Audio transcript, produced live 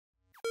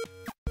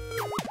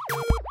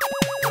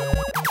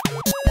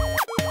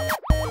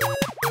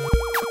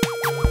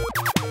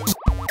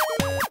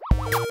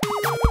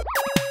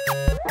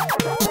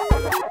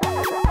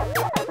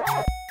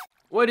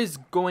What is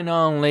going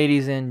on,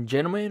 ladies and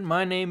gentlemen?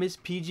 My name is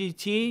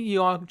PGT.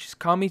 You all just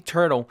call me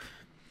Turtle.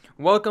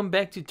 Welcome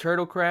back to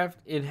TurtleCraft.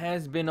 It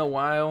has been a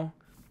while.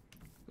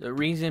 The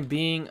reason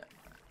being,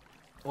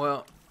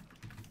 well,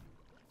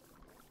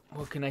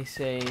 what can I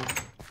say?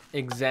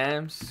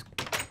 Exams,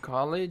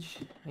 college,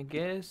 I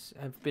guess.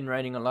 I've been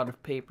writing a lot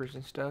of papers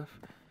and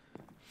stuff.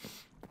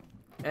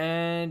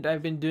 And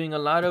I've been doing a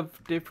lot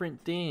of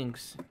different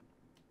things.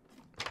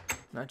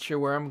 Not sure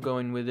where I'm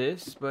going with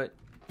this, but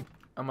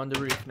I'm on the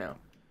roof now.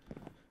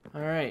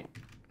 Alright.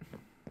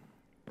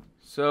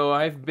 So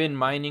I've been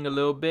mining a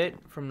little bit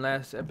from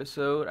last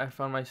episode. I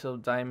found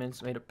myself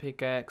diamonds, made a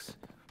pickaxe.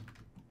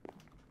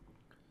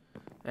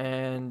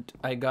 And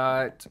I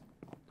got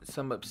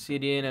some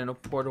obsidian and a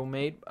portal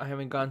made. I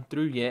haven't gone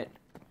through yet,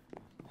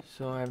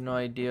 so I have no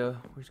idea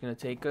where it's going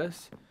to take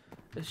us.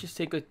 Let's just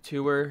take a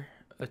tour.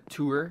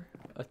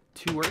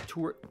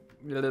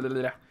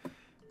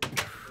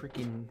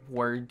 Freaking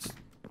words.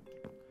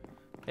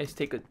 Let's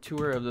take a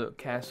tour of the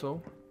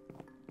castle.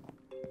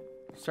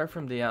 Start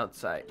from the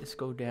outside. Let's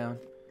go down.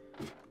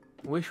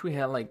 Wish we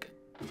had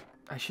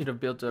I should have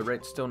built a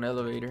redstone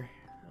elevator.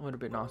 That would have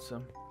been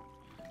awesome.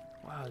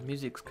 Wow, the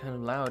music's kind of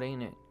loud,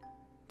 ain't it?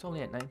 It's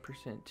only at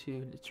 9%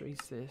 too. Let's raise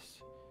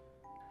this.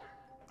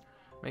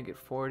 Make it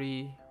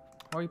 40.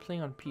 How are you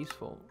playing on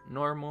peaceful?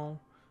 Normal.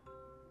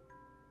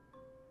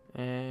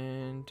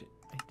 And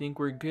I think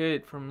we're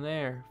good from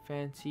there.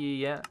 Fancy,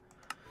 yeah.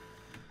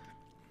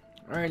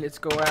 Alright, let's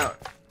go out.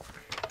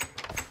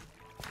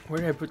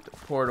 Where did I put the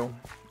portal?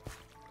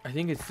 I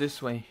think it's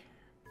this way.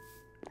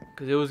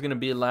 Because it was going to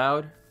be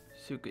loud.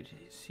 So you could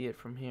see it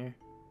from here.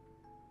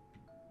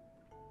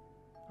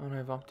 I don't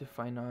have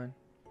Optifine on.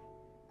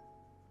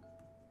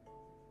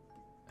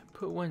 I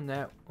put one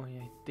that way,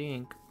 I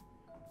think.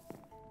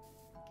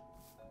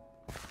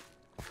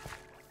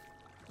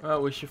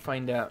 Well, we should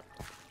find out.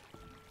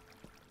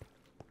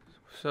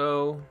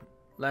 So,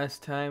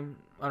 last time,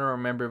 I don't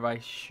remember if I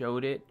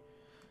showed it.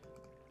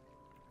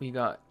 We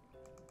got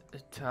the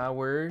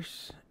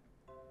towers.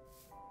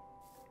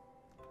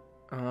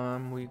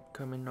 We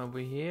coming over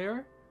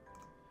here.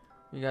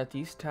 We got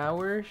these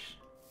towers.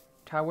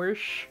 Towers.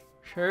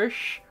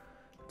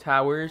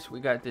 We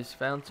got this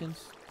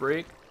fountains,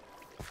 brick,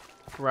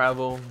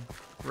 gravel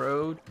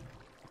road.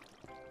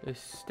 This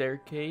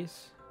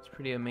staircase. It's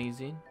pretty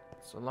amazing.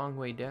 It's a long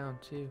way down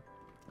too.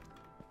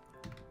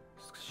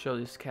 Let's show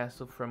this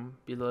castle from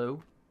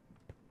below.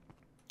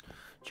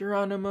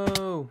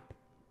 Geronimo!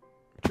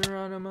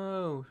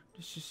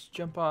 Let's just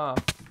jump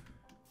off.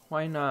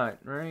 Why not,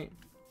 right?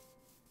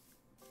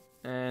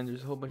 And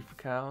there's a whole bunch of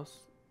cows.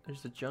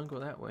 There's the jungle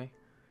that way.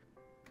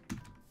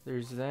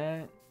 There's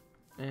that.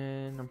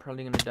 And I'm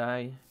probably gonna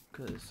die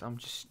because I'm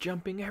just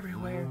jumping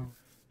everywhere. Oh.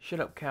 Shut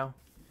up, cow.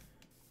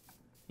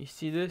 You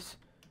see this?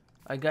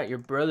 I got your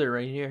brother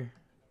right here.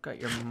 Got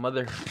your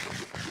mother.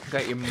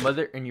 Got your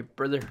mother and your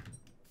brother.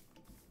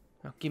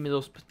 Now give me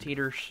those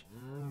potatoes.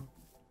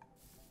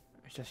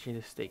 It's actually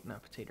the steak,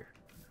 not potato.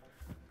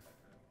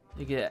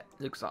 Look at that.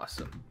 Looks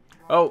awesome.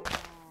 Oh,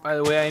 by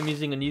the way, I'm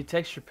using a new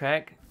texture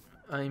pack.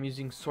 I'm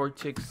using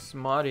Sortex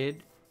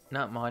modded.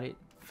 Not modded.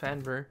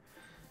 Fanver.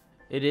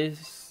 It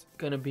is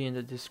going to be in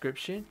the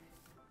description.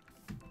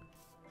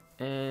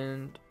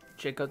 And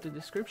check out the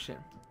description.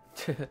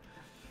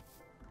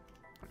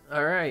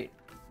 Alright.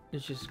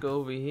 Let's just go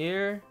over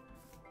here.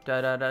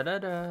 Let's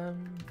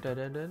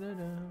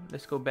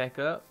go back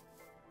up.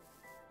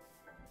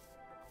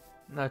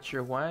 Not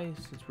sure why,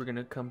 since we're going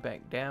to come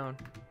back down.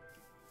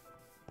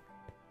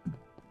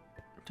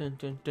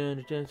 That's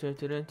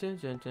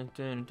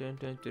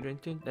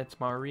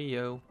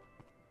Mario.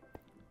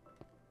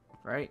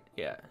 Right?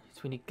 Yeah.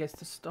 It's when he gets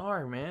the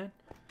star, man.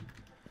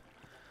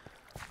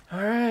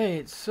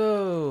 Alright,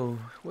 so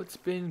what's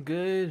been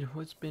good?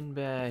 What's been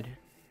bad?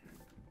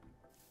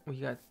 We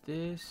got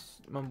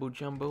this mumbo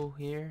jumbo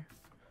here.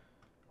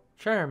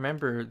 Trying to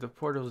remember the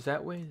portal's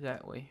that way?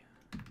 That way.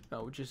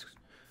 No, just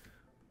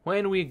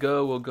when we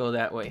go, we'll go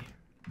that way.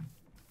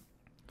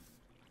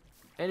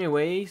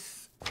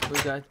 Anyways,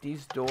 we got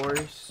these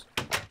doors.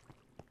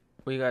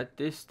 We got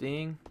this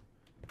thing.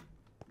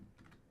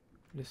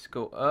 Let's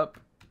go up.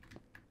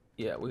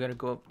 Yeah, we gotta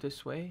go up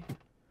this way.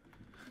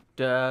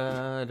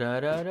 Da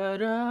da da da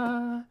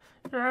da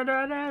da da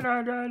da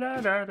da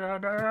da da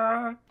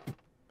da.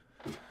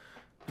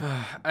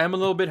 I'm a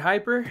little bit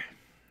hyper.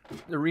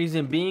 The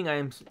reason being,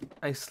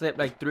 I slept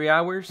like 3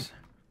 hours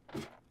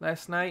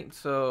last night.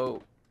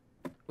 So,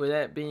 with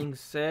that being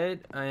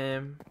said, I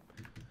am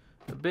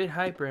a bit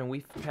hyper and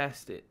we've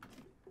passed it.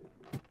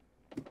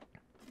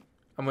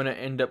 I'm gonna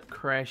end up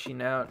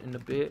crashing out in a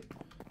bit.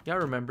 Y'all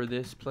remember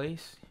this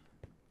place?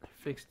 I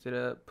fixed it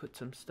up, put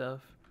some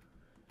stuff.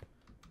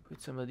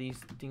 Put some of these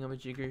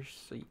thingamajiggers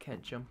so you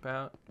can't jump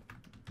out.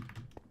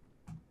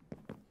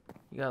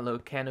 You got a little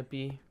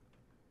canopy.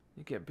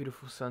 You get a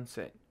beautiful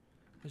sunset.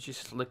 Let's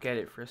just look at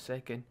it for a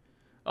second.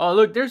 Oh,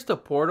 look, there's the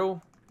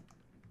portal.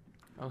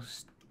 I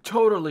was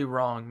totally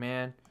wrong,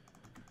 man.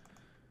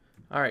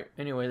 Alright,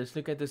 anyway, let's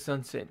look at the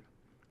sunset.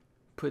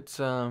 Put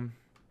some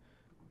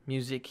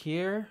music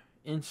here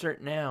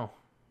Insert now.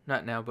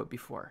 Not now, but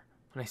before.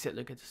 When I said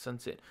look at the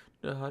sunset.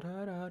 What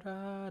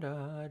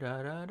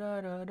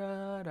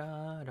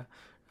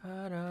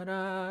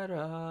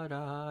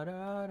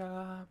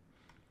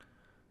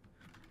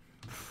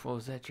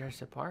was that,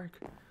 Jurassic Park?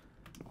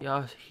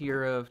 Y'all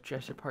hear of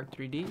Jurassic Park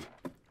 3D?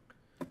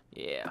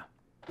 Yeah.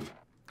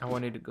 I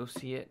wanted to go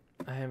see it.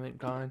 I haven't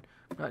gone.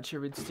 Not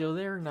sure if it's still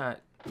there or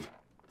not.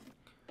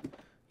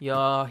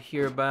 Y'all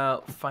hear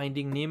about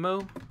Finding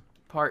Nemo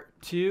Part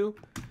 2,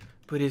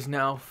 but is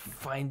now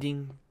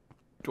Finding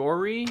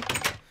Dory?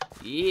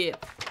 Yeah.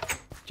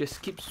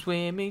 Just keep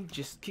swimming,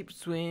 just keep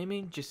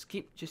swimming, just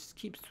keep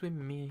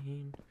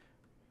swimming.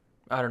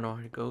 I don't know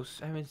how it goes.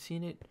 I haven't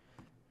seen it.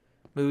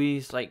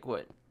 Movies like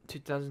what?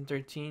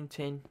 2013,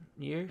 10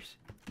 years?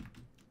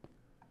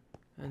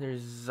 And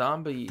there's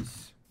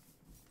zombies.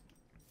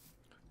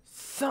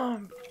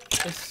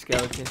 A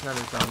skeleton, it's not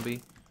a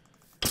zombie.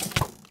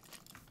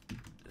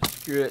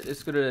 Screw it,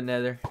 let's go to the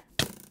nether.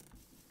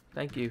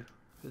 Thank you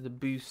for the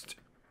boost.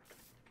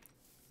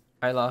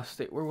 I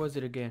lost it. Where was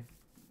it again?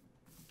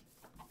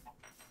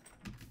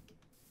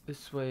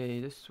 This way,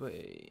 this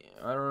way.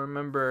 I don't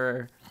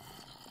remember.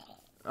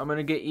 I'm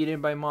gonna get eaten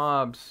by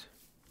mobs.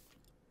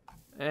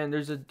 And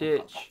there's a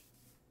ditch.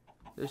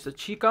 There's a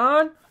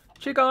chicken.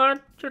 Chicken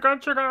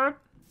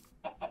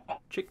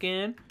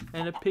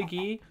and a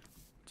piggy.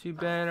 Too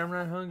bad I'm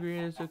not hungry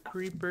as a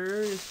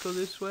creeper. Let's go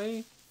this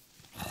way.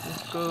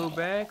 Let's go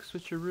back.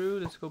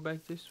 Switcheroo. Let's go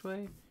back this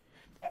way.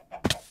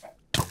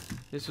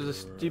 This was a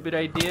stupid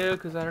idea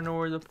because I don't know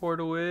where the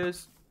portal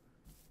is.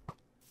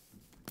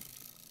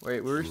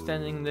 Wait, we were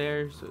standing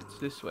there, so it's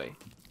this way.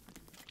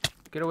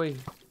 Get away.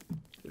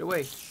 Get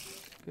away.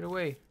 Get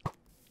away.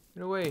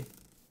 Get away.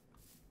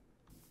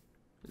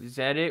 Is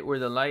that it? Where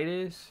the light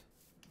is?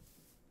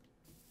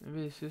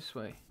 Maybe it's this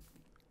way.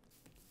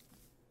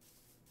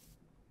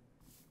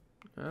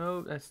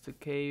 Oh, that's the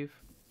cave.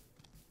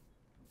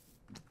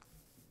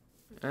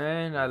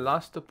 And I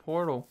lost the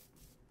portal.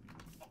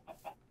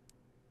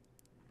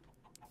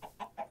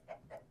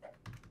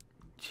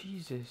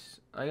 Jesus,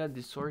 I got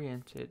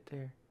disoriented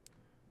there.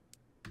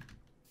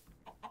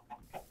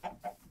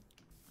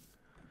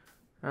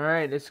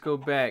 Alright, let's go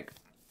back.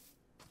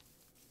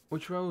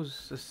 Which row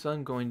is the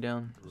sun going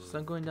down? The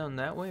sun going down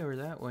that way or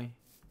that way?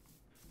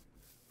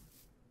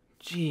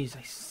 Jeez,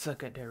 I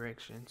suck at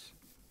directions.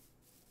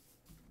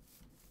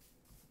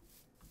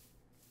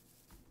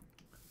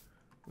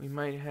 We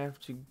might have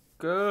to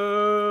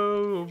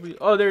go.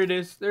 Oh, there it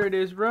is. There it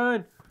is.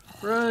 Run.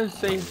 Run.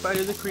 Say bye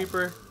to the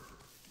creeper.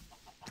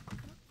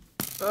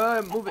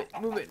 Move it.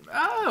 Move it.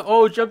 Ah!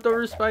 Oh, jumped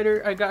over a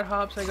spider. I got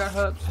hops. I got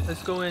hops.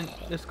 Let's go in.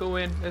 Let's go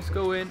in. Let's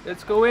go in.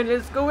 Let's go in.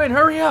 Let's go in.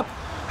 Hurry up.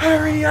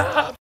 Hurry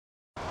up.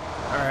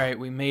 Alright,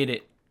 we made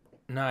it.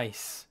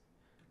 Nice.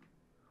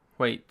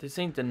 Wait, this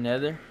ain't the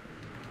nether?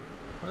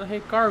 Where the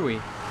heck are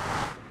we?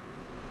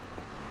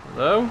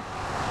 Hello?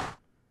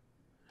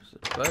 There's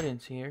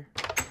buttons here.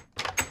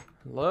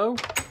 Hello?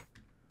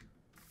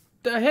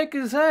 The heck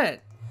is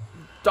that?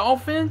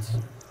 Dolphins?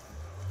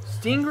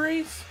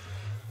 Stingrays?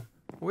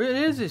 Where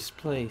is this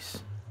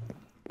place?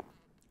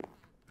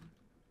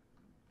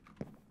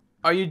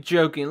 Are you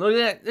joking? Look at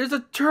that. There's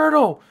a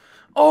turtle.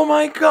 Oh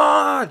my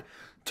god.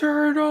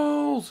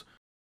 Turtles.